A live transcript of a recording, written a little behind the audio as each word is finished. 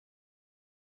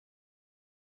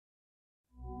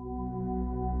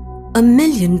A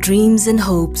million dreams and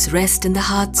hopes rest in the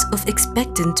hearts of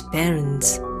expectant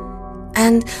parents,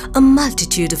 and a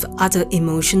multitude of other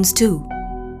emotions too.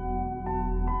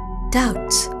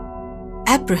 Doubts,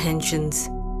 apprehensions,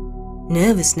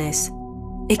 nervousness,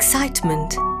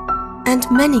 excitement, and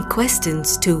many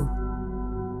questions too.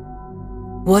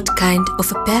 What kind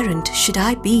of a parent should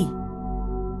I be?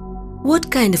 What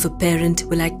kind of a parent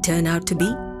will I turn out to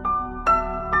be?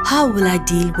 How will I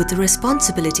deal with the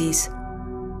responsibilities?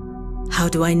 How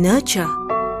do I nurture?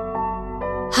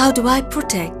 How do I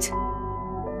protect?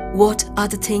 What are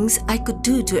the things I could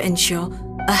do to ensure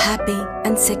a happy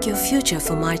and secure future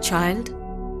for my child?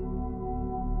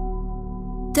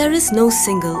 There is no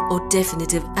single or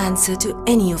definitive answer to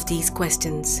any of these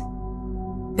questions.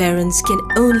 Parents can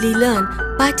only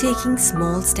learn by taking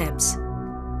small steps.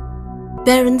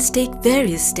 Parents take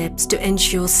various steps to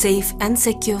ensure safe and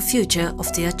secure future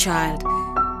of their child,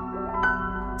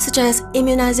 such as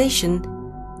immunization,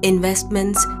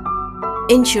 investments,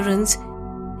 insurance,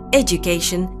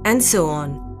 education, and so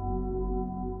on.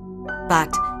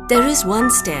 But there is one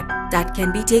step that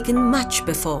can be taken much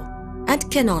before and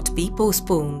cannot be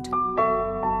postponed.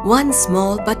 One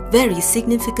small but very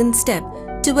significant step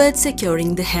towards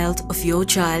securing the health of your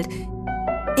child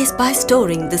is by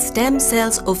storing the stem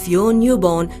cells of your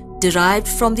newborn derived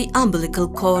from the umbilical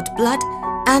cord blood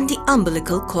and the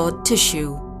umbilical cord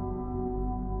tissue.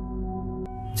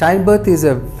 Childbirth is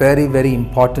a very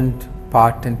important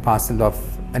part and parcel of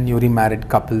a newly married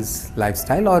couple's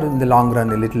lifestyle, or in the long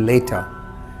run a little later.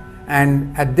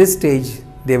 And at this stage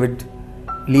they would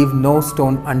leave no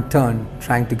stone unturned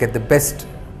trying to get the best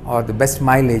or the best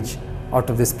mileage out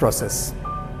of this process.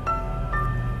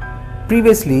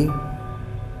 Previously,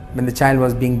 when the child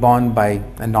was being born by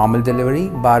a normal delivery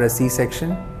bar a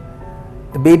C-section,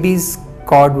 the baby's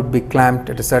cord would be clamped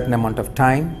at a certain amount of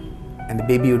time and the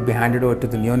baby would be handed over to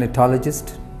the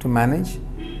neonatologist to manage.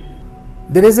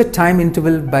 There is a time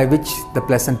interval by which the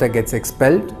placenta gets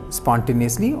expelled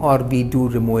spontaneously, or we do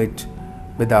remove it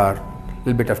with our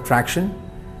little bit of traction.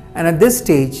 And at this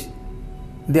stage,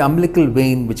 the umbilical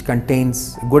vein, which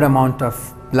contains a good amount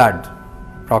of blood,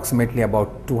 approximately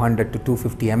about 200 to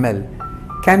 250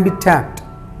 ml, can be tapped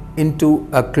into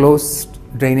a closed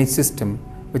drainage system,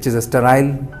 which is a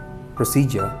sterile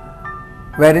procedure,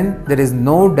 wherein there is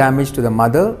no damage to the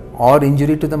mother or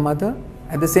injury to the mother.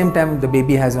 At the same time, the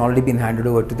baby has already been handed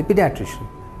over to the pediatrician.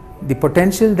 The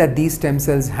potential that these stem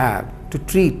cells have to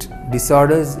treat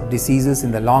disorders, diseases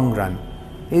in the long run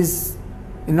is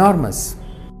enormous.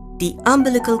 The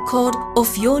umbilical cord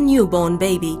of your newborn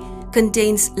baby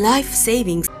contains life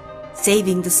saving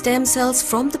the stem cells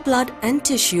from the blood and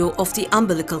tissue of the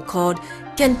umbilical cord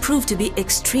can prove to be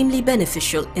extremely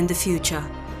beneficial in the future.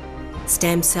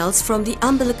 Stem cells from the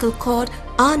umbilical cord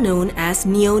are known as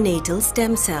neonatal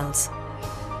stem cells.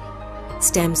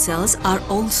 Stem cells are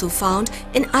also found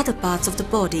in other parts of the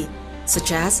body,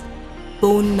 such as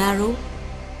bone marrow,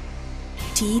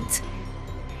 teeth,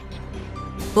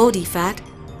 body fat,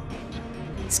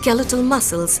 skeletal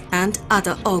muscles, and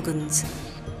other organs.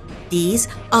 These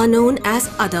are known as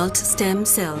adult stem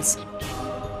cells.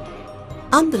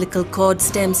 Umbilical cord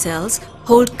stem cells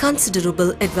hold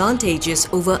considerable advantages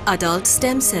over adult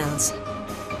stem cells.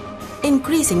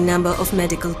 Increasing number of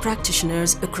medical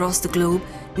practitioners across the globe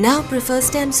now prefer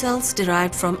stem cells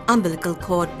derived from umbilical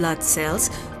cord blood cells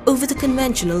over the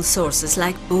conventional sources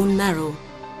like bone marrow.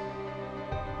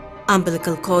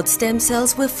 Umbilical cord stem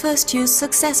cells were first used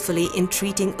successfully in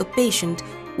treating a patient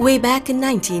way back in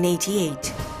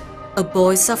 1988. A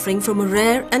boy suffering from a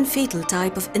rare and fatal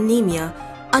type of anemia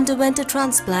underwent a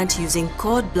transplant using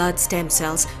cord blood stem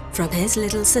cells from his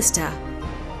little sister.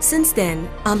 Since then,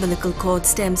 umbilical cord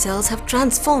stem cells have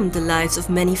transformed the lives of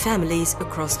many families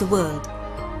across the world.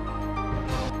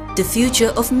 The future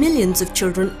of millions of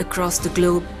children across the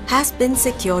globe has been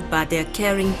secured by their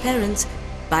caring parents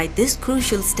by this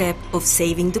crucial step of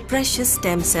saving the precious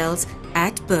stem cells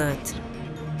at birth.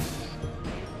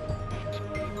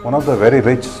 One of the very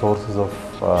rich sources of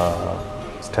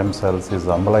stem cells is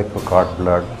the umbilical cord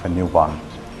blood of a newborn.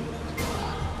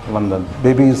 When the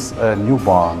baby is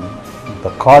newborn, the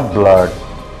cord blood,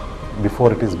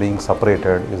 before it is being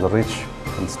separated, is rich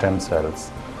in stem cells,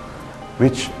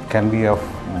 which can be of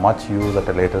much use at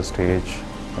a later stage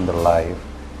in the life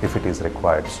if it is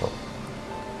required so.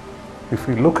 If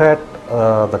we look at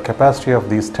the capacity of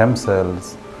these stem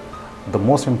cells, the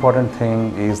most important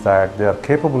thing is that they are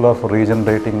capable of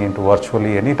regenerating into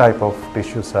virtually any type of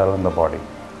tissue cell in the body.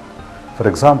 For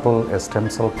example, a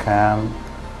stem cell can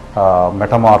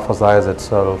metamorphosize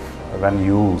itself when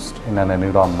used in an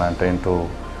environment into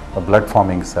blood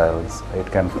forming cells.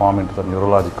 It can form into the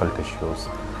neurological tissues.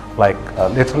 like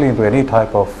literally into any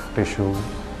type of tissue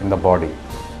in the body.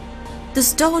 The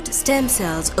stored stem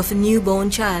cells of a newborn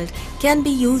child can be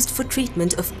used for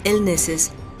treatment of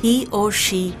illnesses he or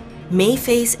she may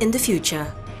face in the future.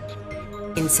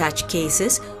 In such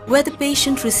cases, where the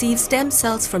patient receives stem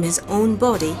cells from his own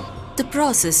body, the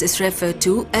process is referred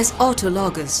to as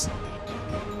autologous.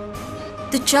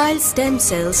 The child's stem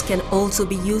cells can also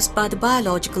be used by the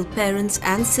biological parents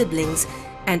and siblings,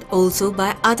 and also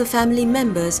by other family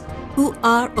members who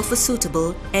are of a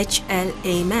suitable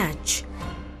HLA match.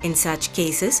 In such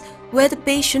cases, where the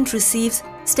patient receives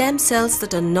stem cells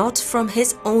that are not from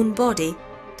his own body,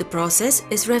 the process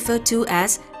is referred to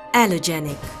as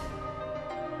allogenic.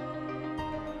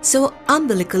 So,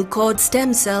 umbilical cord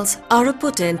stem cells are a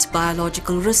potent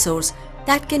biological resource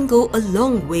that can go a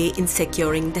long way in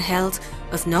securing the health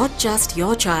of not just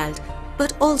your child,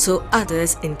 but also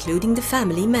others, including the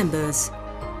family members.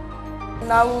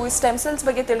 ನಾವು stem cells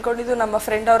ಬಗ್ಗೆ ತಿಳ್ಕೊಂಡಿದ್ದು ನಮ್ಮ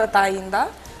friend ಅವರ ತಾಯಿಯಿಂದ.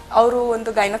 ಅವರು ಒಂದು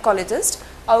gynaecologist.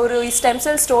 ಅವರು ಈ stem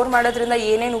cell store ಮಾಡೋದ್ರಿಂದ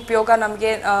ಏನೇನು ಉಪಯೋಗ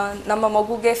ನಮಗೆ ನಮ್ಮ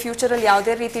ಮಗುಗೆ ಫ್ಯೂಚರಲ್ಲಿ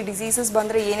ಯಾವುದೇ ರೀತಿ ಡಿಸೀಸಸ್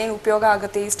ಬಂದರೆ ಏನೇನು ಉಪಯೋಗ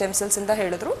ಆಗುತ್ತೆ ಈ ಸ್ಟೆಮ್ ಸೆಲ್ಸ್ ಅಂತ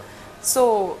ಹೇಳಿದ್ರು. ಸೊ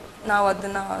ನಾವು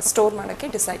ಅದನ್ನು ಸ್ಟೋರ್ ಮಾಡೋಕ್ಕೆ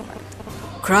ಡಿಸೈಡ್ ಮಾಡಿದ್ವಿ.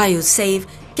 Cryo-Save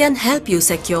can help you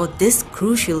secure this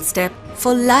crucial step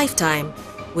for lifetime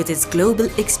with its global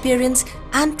experience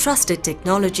and trusted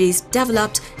technologies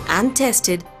developed and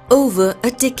tested over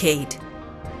a decade.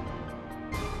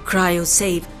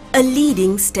 Cryo-Save, a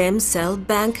leading stem cell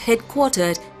bank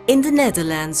headquartered in the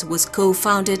Netherlands, was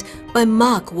co-founded by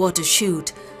Mark Watershoot,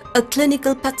 a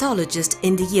clinical pathologist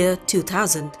in the year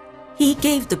 2000. He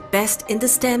gave the best in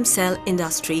the stem cell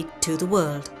industry to the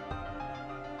world.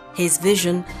 His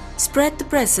vision spread the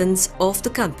presence of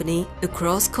the company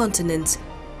across continents,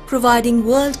 providing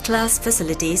world-class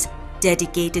facilities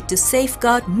dedicated to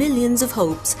safeguard millions of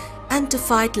hopes and to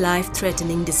fight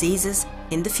life-threatening diseases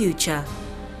in the future.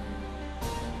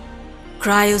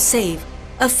 Cryo-Save,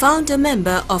 a founder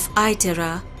member of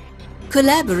ITERA,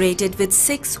 collaborated with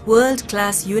 6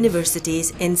 world-class universities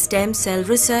in stem cell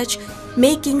research,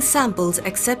 making samples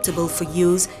acceptable for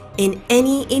use in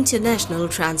any international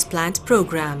transplant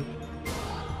program.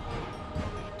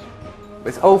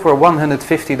 With over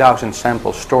 150,000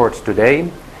 samples stored today,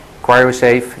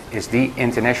 Cryo-Save is the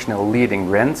international leading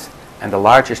brand and the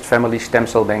largest family stem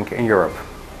cell bank in Europe.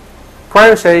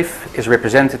 Cryo-Save is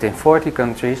represented in 40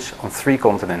 countries on 3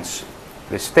 continents,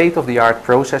 with state-of-the-art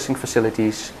processing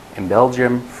facilities in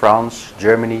Belgium, France,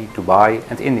 Germany, Dubai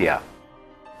and India.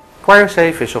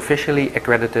 Cryo-Save is officially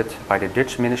accredited by the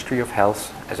Dutch Ministry of Health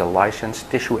as a licensed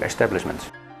tissue establishment.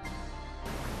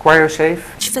 Cryo-Save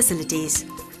Facilities.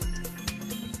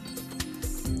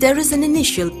 There is an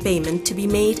initial payment to be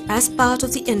made as part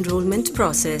of the enrollment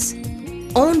process.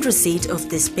 On receipt of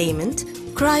this payment,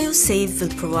 Cryo-Save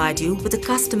will provide you with a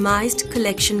customized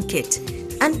collection kit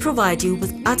and provide you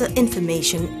with other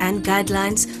information and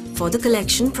guidelines for the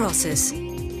collection process.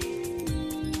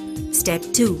 Step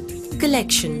 2.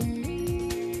 Collection.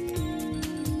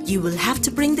 You will have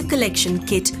to bring the collection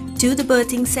kit to the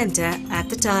birthing center at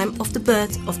the time of the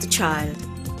birth of the child.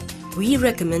 We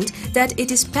recommend that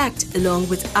it is packed along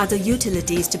with other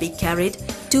utilities to be carried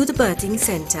to the birthing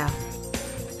center.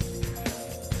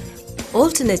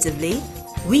 Alternatively,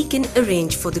 we can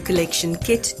arrange for the collection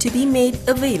kit to be made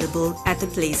available at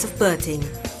the place of birthing.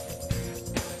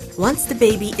 Once the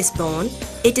baby is born,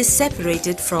 it is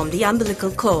separated from the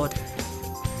umbilical cord.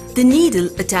 The needle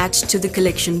attached to the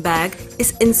collection bag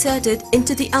is inserted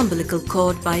into the umbilical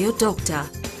cord by your doctor.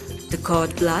 The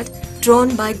cord blood,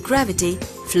 drawn by gravity,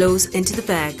 flows into the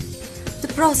bag.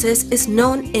 The process is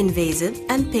non-invasive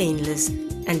and painless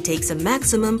and takes a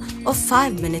maximum of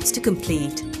 5 minutes to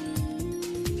complete.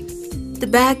 The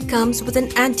bag comes with an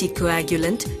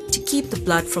anticoagulant to keep the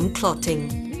blood from clotting.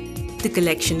 The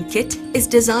collection kit is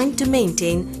designed to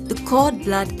maintain the cord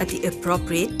blood at the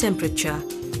appropriate temperature.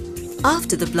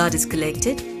 After the blood is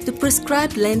collected, the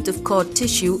prescribed length of cord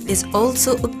tissue is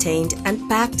also obtained and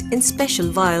packed in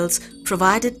special vials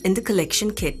provided in the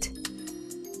collection kit.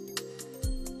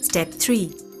 Step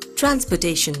 3.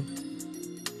 Transportation.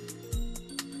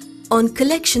 On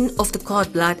collection of the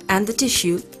cord blood and the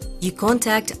tissue, you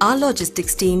contact our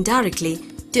logistics team directly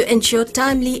to ensure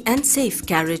timely and safe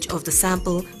carriage of the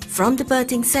sample from the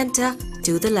birthing center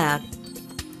to the lab.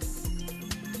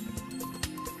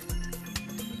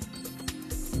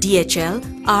 DHL,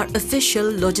 our official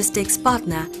logistics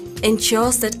partner,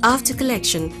 ensures that after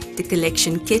collection, the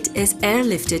collection kit is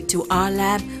airlifted to our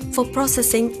lab for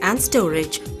processing and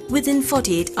storage within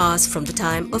 48 hours from the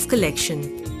time of collection.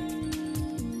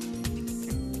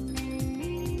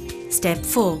 Step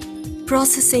 4.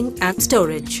 Processing and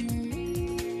storage.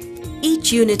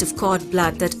 Each unit of cord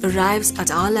blood that arrives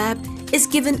at our lab is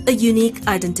given a unique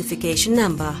identification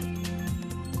number.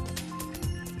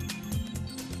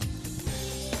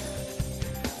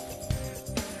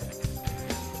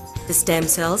 The stem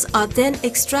cells are then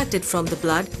extracted from the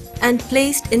blood and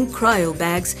placed in cryo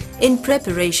bags in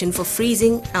preparation for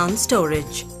freezing and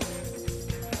storage.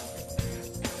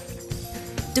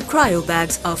 The cryo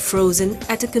bags are frozen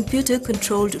at a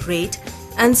computer-controlled rate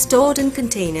and stored in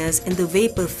containers in the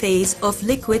vapor phase of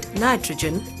liquid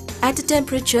nitrogen at a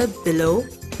temperature below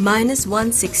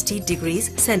 -160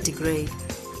 degrees centigrade.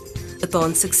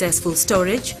 Upon successful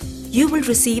storage, you will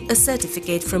receive a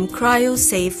certificate from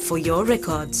Cryo-Save for your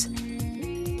records.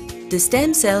 The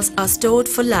stem cells are stored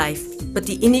for life, but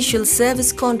the initial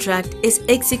service contract is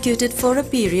executed for a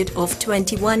period of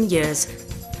 21 years,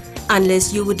 unless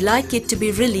you would like it to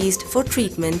be released for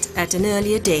treatment at an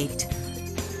earlier date.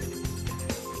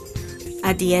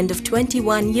 At the end of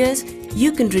 21 years, you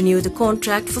can renew the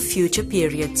contract for future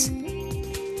periods.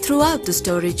 Throughout the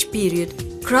storage period,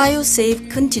 Cryo-Save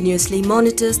continuously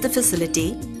monitors the facility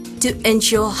to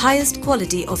ensure highest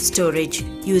quality of storage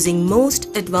using most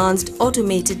advanced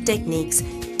automated techniques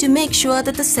to make sure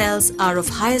that the cells are of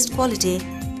highest quality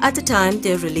at the time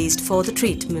they are released for the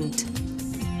treatment.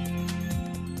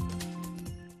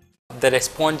 The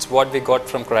response what we got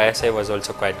from Cryo-Save was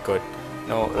also quite good.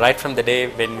 Right from the day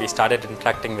when we started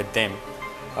interacting with them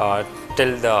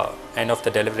till the end of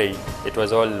the delivery, it was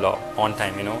all on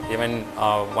time. Even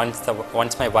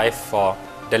once my wife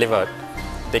delivered,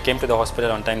 they came to the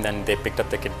hospital on time. Then they picked up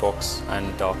the kit box,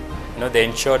 and they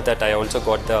ensured that I also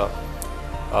got the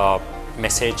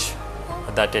message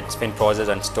that it's been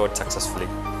processed and stored successfully.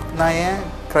 நான் ஏன்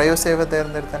Cryo-Save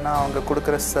தேர்ந்தெடுத்தேன்னா அவங்க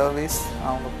கொடுக்குற service,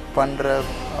 அவங்க பண்ணுற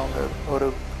அவங்க ஒரு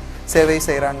சேவை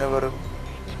செய்கிறாங்க,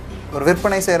 ஒரு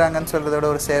விற்பனை செய்கிறாங்கன்னு சொல்கிறத விட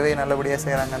ஒரு சேவை நல்லபடியாக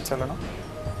செய்கிறாங்கன்னு சொல்லணும்.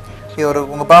 இது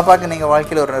உங்கள் பாப்பாவுக்கு நீங்கள்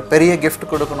வாழ்க்கையில் ஒரு பெரிய கிஃப்ட்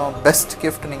கொடுக்கணும், பெஸ்ட்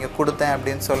கிஃப்ட் நீங்கள் கொடுத்தேன்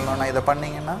அப்படின்னு சொல்லணும்னா இதை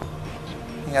பண்ணிங்கன்னா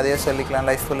நீங்கள் அதையே சொல்லிக்கலாம்.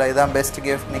 லைஃப் ஃபுல்லாக இதுதான் பெஸ்ட்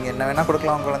கிஃப்ட். நீங்கள் என்ன வேணால்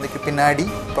கொடுக்கலாம் உங்கள் குழந்தைக்கு, பின்னாடி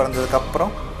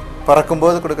பிறந்ததுக்கப்புறம்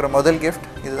பிறக்கும்போது கொடுக்குற முதல் கிஃப்ட்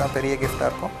இதுதான் பெரிய கிஃப்டாக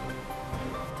இருக்கும்.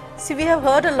 See, we have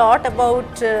heard a lot about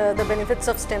the benefits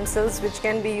of stem cells, which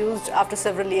can be used after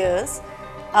several years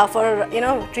for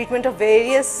treatment of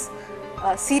various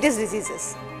serious diseases.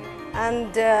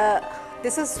 And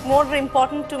this is more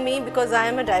important to me because I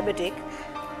am a diabetic,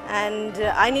 and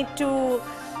I need to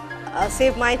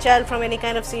save my child from any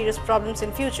kind of serious problems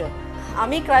in future.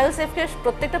 আমি Cryo-Save কে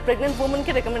প্রত্যেকটা pregnant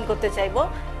ওম্যানকে recommend করতে চাইবো,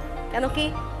 কেন কি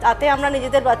তাতে আমরা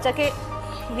নিজেদের বাচ্চাকে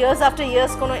ইয়ার্স আফটার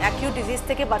ইয়ার্স কোনো অ্যাকিউট ডিজিজ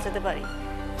থেকে বাঁচাতে পারি।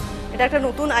 এটা একটা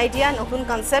নতুন আইডিয়া, নতুন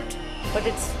concept, but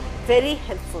it's very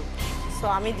helpful. So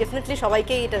আমি ডেফিনেটলি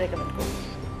সবাইকেই এটা রেকমেন্ড করব।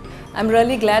 I'm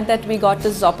really glad that we got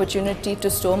this opportunity to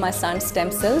store my son's stem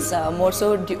cells, more so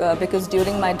because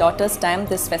during my daughter's time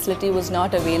this facility was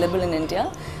not available in India.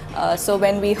 So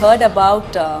when we heard about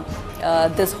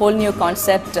this whole new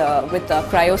concept with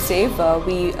Cryo-Save,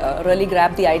 we really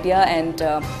grabbed the idea and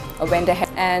went ahead.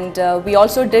 And we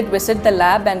also did visit the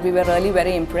lab, and we were really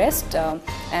very impressed.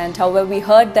 And however, we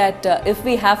heard that if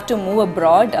we have to move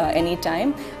abroad anytime,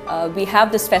 we have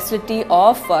this facility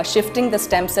of shifting the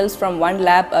stem cells from one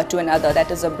lab to another, that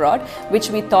is abroad, which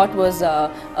we thought was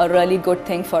a really good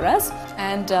thing for us.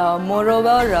 And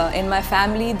moreover, in my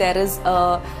family there is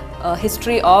a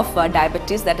history of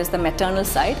diabetes, that is the maternal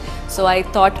side. So I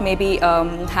thought maybe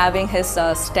having his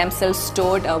stem cells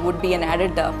stored would be an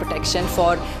added protection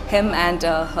for him and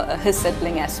his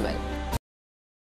sibling as well.